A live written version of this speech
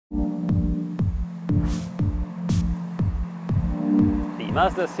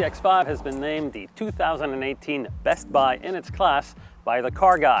Mazda CX-5 has been named the 2018 Best Buy in its class by the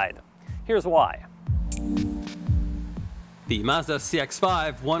Car Guide. Here's why. The Mazda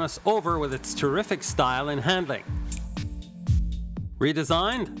CX-5 won us over with its terrific style and handling.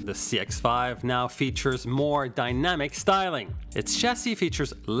 Redesigned, the CX-5 now features more dynamic styling. Its chassis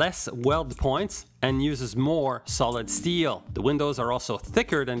features less weld points and uses more solid steel. The windows are also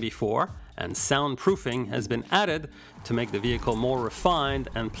thicker than before, and soundproofing has been added to make the vehicle more refined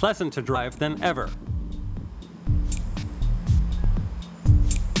and pleasant to drive than ever.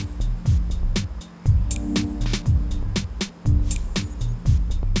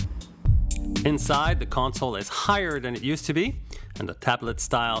 Inside, the console is higher than it used to be, and the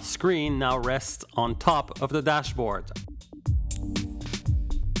tablet-style screen now rests on top of the dashboard.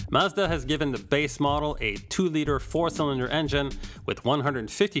 Mazda has given the base model a 2-liter 4-cylinder engine with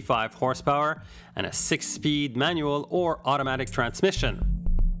 155 horsepower and a 6-speed manual or automatic transmission.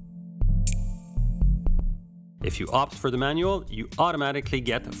 If you opt for the manual, you automatically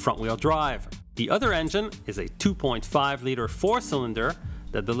get front-wheel drive. The other engine is a 2.5-liter 4-cylinder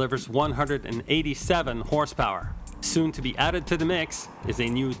that delivers 187 horsepower. Soon to be added to the mix is a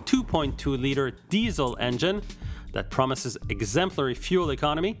new 2.2-liter diesel engine that promises exemplary fuel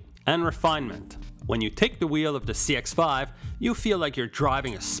economy and refinement. When you take the wheel of the CX-5, you feel like you're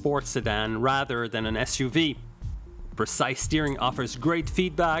driving a sports sedan rather than an SUV. Precise steering offers great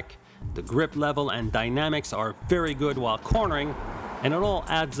feedback, the grip level and dynamics are very good while cornering, and it all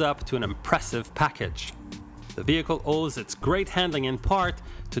adds up to an impressive package. The vehicle owes its great handling in part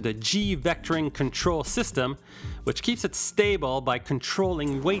to the G-vectoring control system, which keeps it stable by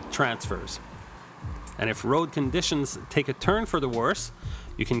controlling weight transfers. And if road conditions take a turn for the worse,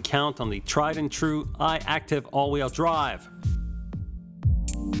 you can count on the tried and true iActive all-wheel drive.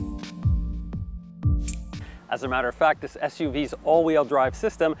 As a matter of fact, this SUV's all-wheel drive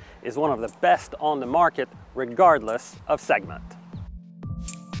system is one of the best on the market, regardless of segment.